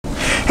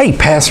Hey,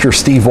 Pastor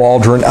Steve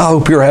Waldron, I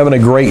hope you're having a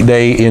great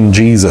day in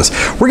Jesus.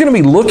 We're going to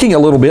be looking a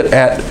little bit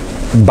at,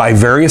 by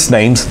various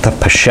names, the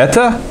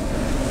Peshitta.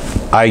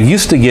 I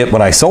used to get,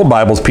 when I sold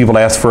Bibles, people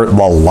ask for the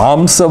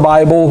Lamsa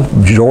Bible,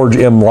 George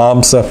M.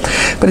 Lamsa.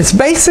 But it's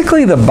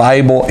basically the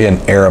Bible in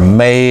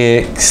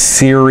Aramaic,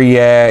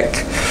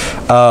 Syriac.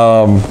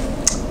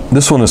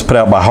 This one is put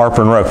out by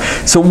Harper and Row.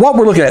 So what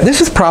we're looking at, this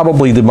is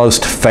probably the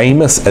most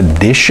famous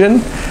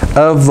edition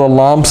of the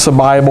Lamsa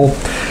Bible.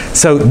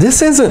 So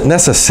this isn't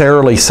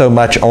necessarily so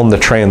much on the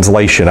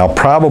translation. I'll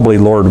probably,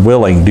 Lord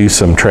willing, do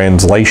some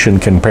translation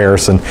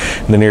comparison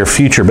in the near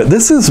future. But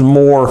this is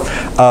more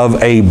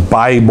of a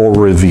Bible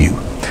review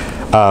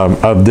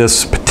of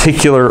this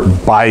particular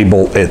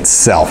Bible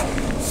itself.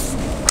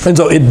 And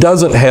so it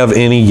doesn't have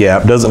any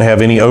gap, doesn't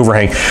have any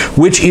overhang,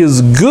 which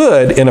is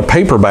good in a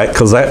paperback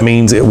because that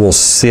means it will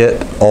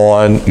sit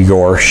on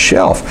your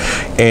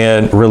shelf,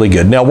 and really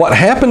good. Now what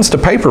happens to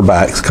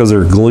paperbacks, because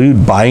they're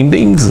glued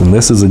bindings, and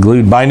this is a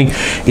glued binding,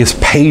 is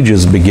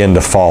pages begin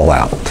to fall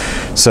out.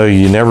 So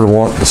you never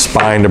want the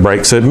spine to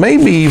break. So it may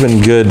be even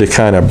good to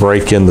kind of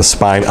break in the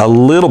spine a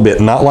little bit,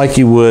 not like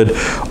you would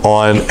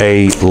on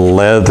a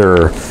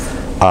leather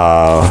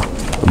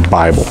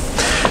Bible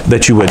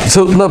that you would.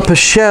 So the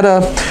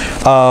Peshitta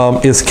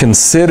is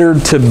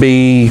considered to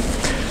be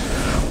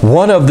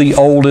one of the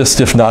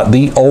oldest, if not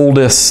the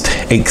oldest,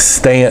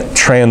 extant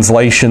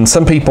translation.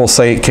 Some people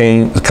say it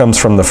comes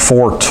from the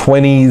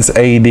 420s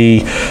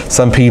AD.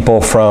 Some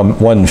people from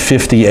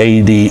 150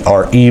 AD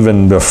or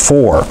even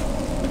before.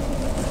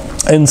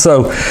 And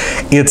so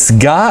it's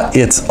got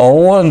its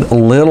own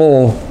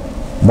little,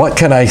 what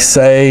can I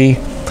say,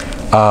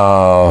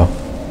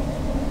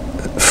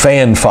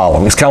 fan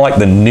following. It's kind of like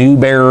the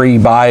Newberry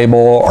Bible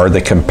or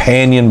the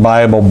Companion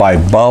Bible by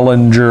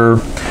Bullinger,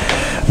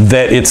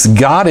 that it's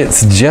got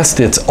just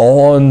its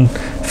own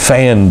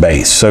fan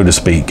base, so to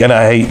speak. And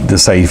I hate to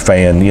say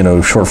fan, you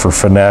know, short for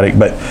fanatic,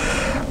 but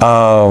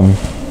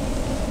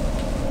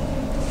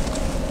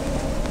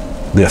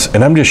this.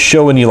 And I'm just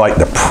showing you like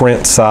the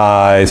print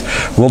size.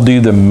 We'll do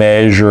the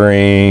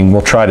measuring.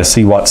 We'll try to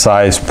see what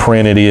size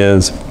print it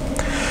is.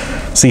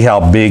 See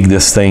how big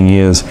this thing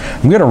is.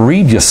 I'm going to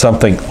read you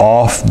something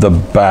off the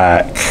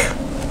back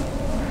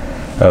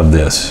of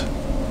this.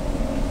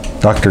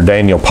 Dr.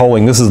 Daniel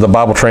Poling, this is the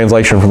Bible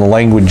translation from the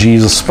language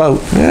Jesus spoke.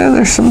 Yeah,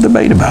 there's some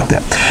debate about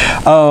that.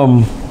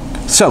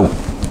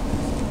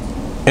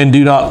 And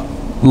do not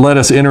let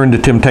us enter into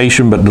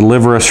temptation, but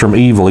deliver us from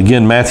evil.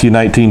 Again, Matthew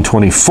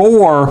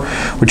 19:24,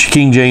 which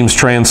King James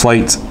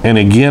translates, and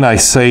again I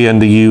say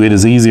unto you, it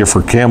is easier for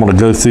a camel to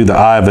go through the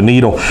eye of a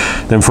needle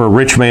than for a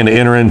rich man to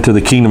enter into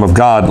the kingdom of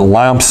God.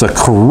 Lamsa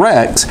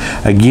corrects,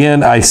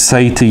 again I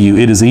say to you,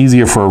 it is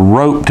easier for a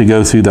rope to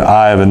go through the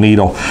eye of a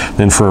needle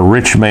than for a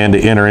rich man to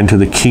enter into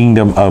the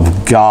kingdom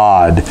of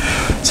God.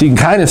 So you can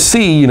kind of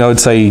see, you know,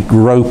 it's a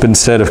rope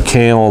instead of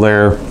camel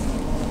there.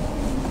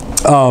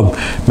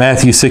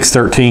 Matthew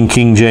 6:13,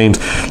 King James,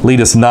 lead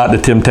us not to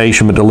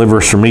temptation, but deliver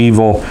us from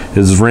evil,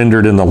 is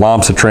rendered in the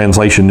Lamsa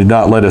translation, do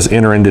not let us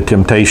enter into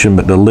temptation,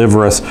 but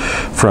deliver us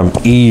from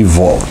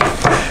evil.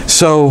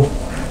 So,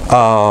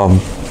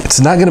 it's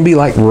not going to be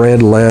like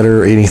red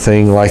letter or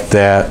anything like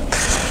that.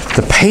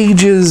 The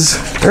pages,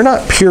 they're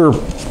not pure,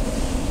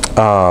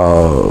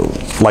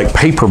 like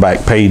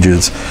paperback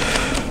pages.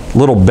 A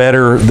little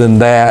better than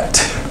that,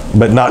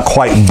 but not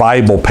quite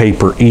Bible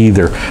paper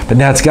either. But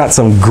now it's got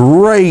some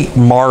great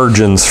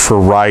margins for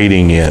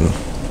writing in.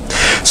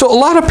 So a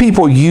lot of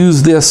people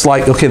use this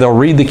like, okay, they'll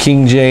read the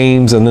King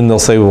James and then they'll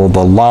say, well,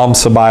 the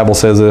Lamsa Bible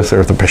says this,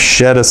 or the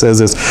Peshitta says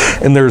this.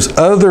 And there's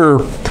other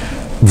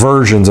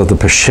versions of the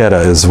Peshitta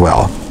as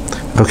well.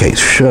 Okay,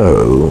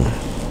 so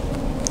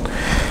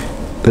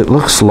it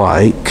looks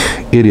like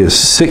it is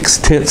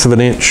 6/10 of an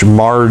inch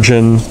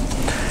margin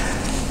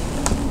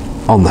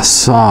on the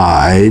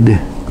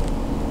side.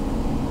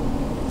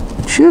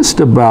 Just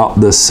about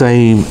the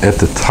same at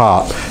the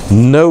top.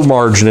 No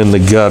margin in the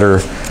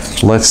gutter.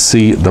 Let's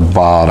see the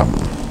bottom.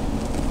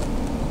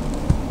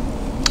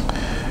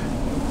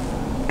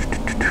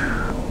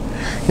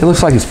 It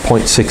looks like it's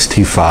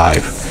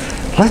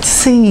 0.625. Let's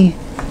see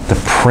the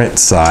print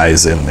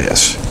size in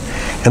this.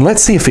 And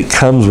let's see if it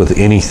comes with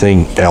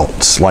anything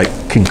else, like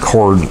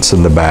concordance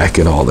in the back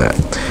and all that.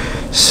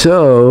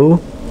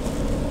 So,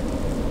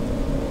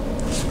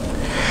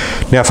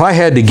 now, if I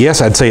had to guess,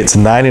 I'd say it's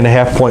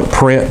 9.5 point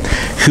print.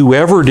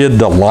 Whoever did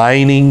the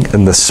lining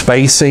and the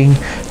spacing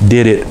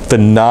did it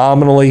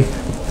phenomenally.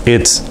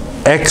 It's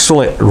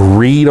excellent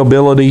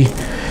readability.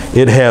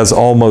 It has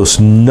almost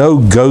no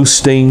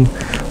ghosting,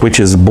 which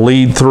is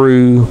bleed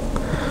through.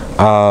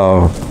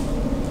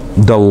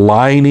 The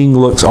lining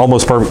looks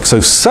almost perfect.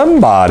 So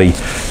somebody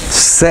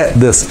set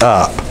this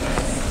up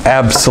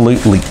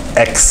absolutely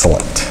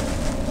excellent.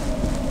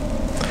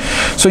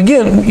 So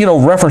again, you know,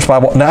 reference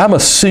Bible. Now I'm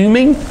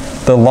assuming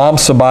The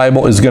Lamsa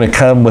Bible is going to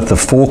come with the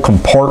full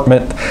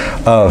compartment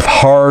of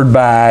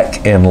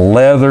hardback and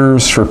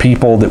leathers for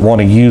people that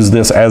want to use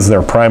this as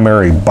their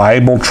primary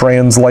Bible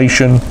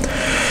translation.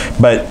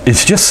 But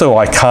it's just so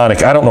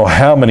iconic. I don't know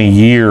how many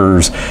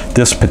years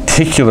this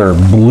particular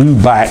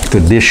blue-backed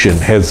edition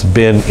has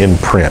been in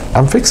print.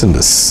 I'm fixing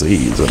to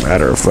see, as a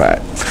matter of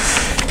fact,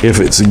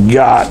 if it's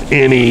got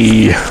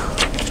any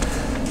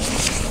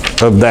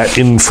of that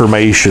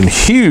information.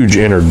 Huge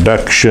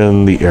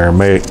introduction, the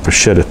Aramaic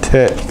Peshitta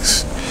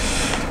text.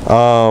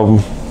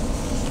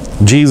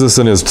 Jesus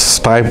and his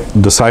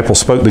disciples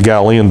spoke the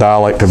Galilean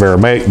dialect of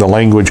Aramaic, the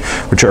language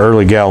which the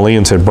early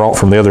Galileans had brought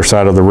from the other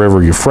side of the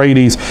river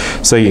Euphrates.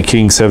 2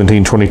 Kings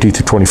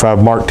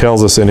 17:22-25. Mark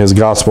tells us in his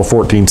Gospel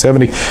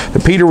 14:70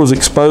 that Peter was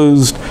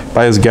exposed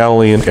by his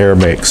Galilean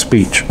Aramaic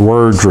speech.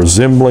 Words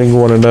resembling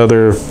one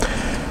another.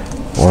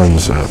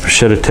 One's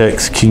Peshitta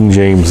text, King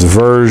James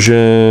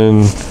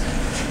Version.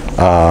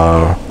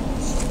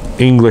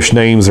 English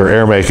names are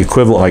Aramaic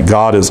equivalent, like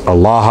God is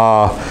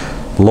Allah,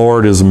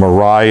 Lord is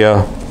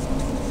Moriah,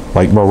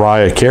 like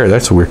Mariah Carey.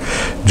 That's weird.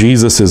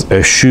 Jesus is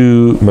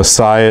Eshu,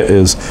 Messiah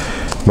is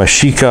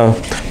Mashika.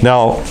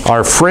 Now,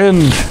 our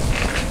friend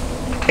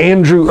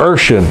Andrew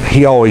Urshan,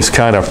 he always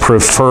kind of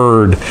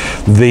preferred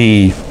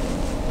the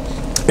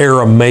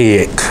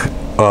Aramaic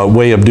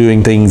way of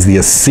doing things, the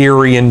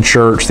Assyrian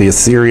church, the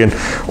Assyrian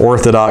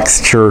Orthodox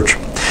church.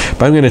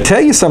 But I'm going to tell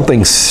you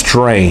something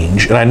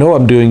strange, and I know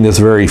I'm doing this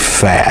very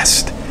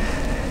fast,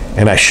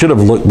 and I should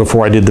have looked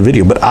before I did the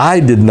video, but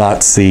I did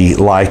not see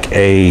like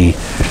a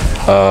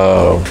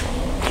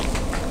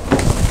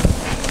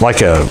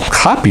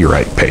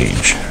copyright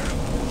page.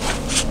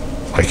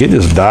 Like, it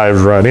just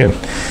dives right in,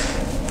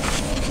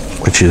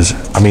 which is,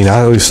 I mean,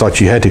 I always thought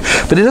you had to,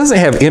 but it doesn't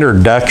have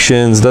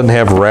introductions, doesn't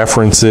have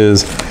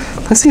references.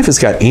 Let's see if it's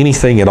got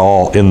anything at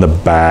all in the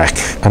back.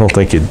 I don't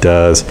think it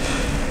does.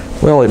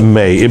 Well, it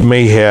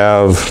may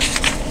have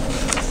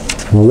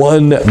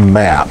one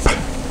map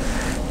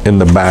in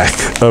the back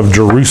of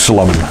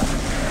Jerusalem.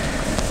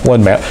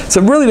 One map. So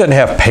it really doesn't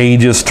have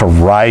pages to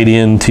write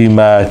in too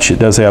much. It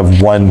does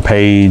have one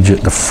page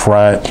at the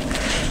front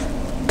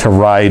to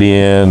write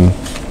in.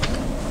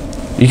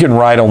 You can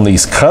write on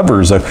these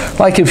covers,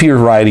 like if you're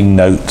writing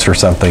notes or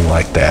something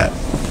like that.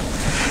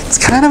 It's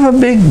kind of a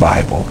big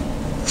Bible,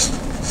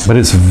 but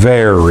it's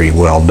very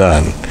well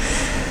done.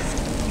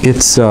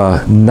 It's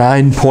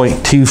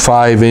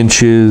 9.25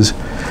 inches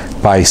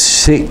by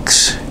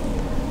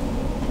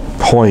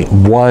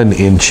 6.1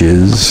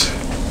 inches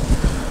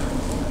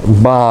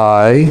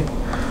by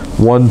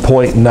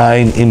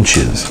 1.9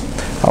 inches.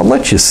 I'll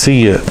let you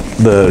see it,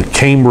 the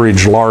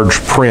Cambridge large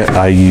print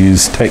I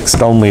use,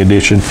 text only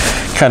edition,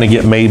 kind of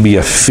get maybe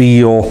a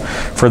feel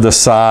for the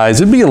size.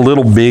 It'd be a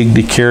little big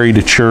to carry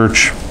to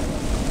church,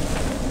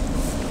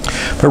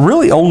 but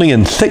really only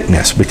in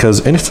thickness,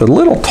 and it's a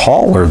little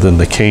taller than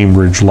the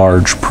Cambridge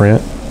large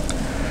print.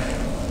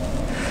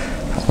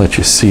 I'll let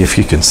you see if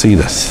you can see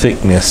the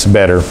thickness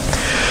better.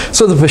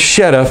 So the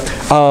Peshitta,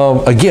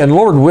 again,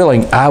 Lord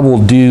willing, I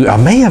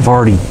may have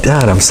already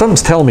done,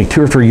 something's telling me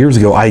 2 or 3 years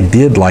ago, I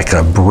did like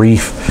a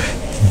brief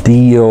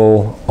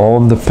deal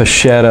on the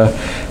Peshitta,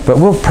 but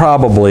we'll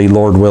probably,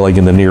 Lord willing,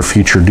 in the near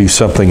future do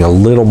something a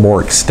little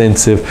more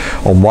extensive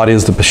on what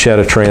is the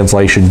Peshitta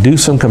translation, do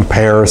some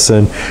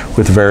comparison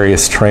with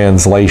various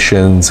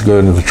translations, go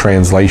into the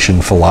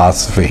translation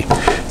philosophy,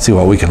 see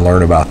what we can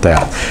learn about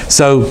that.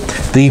 So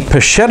the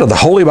Peshitta, the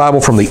Holy Bible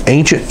from the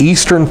ancient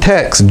Eastern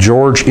text,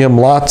 George M.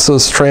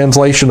 Lotza's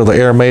translation of the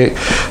Aramaic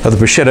of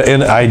the Peshitta,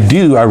 and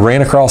I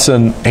ran across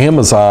in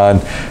Amazon,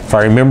 if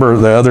I remember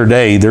the other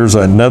day, there's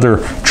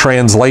another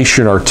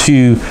translation or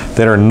two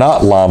that are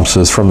not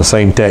Lamsas from the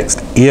same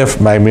text,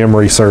 if my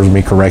memory serves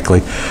me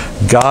correctly.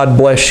 God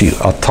bless you.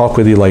 I'll talk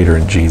with you later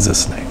in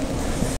Jesus' name.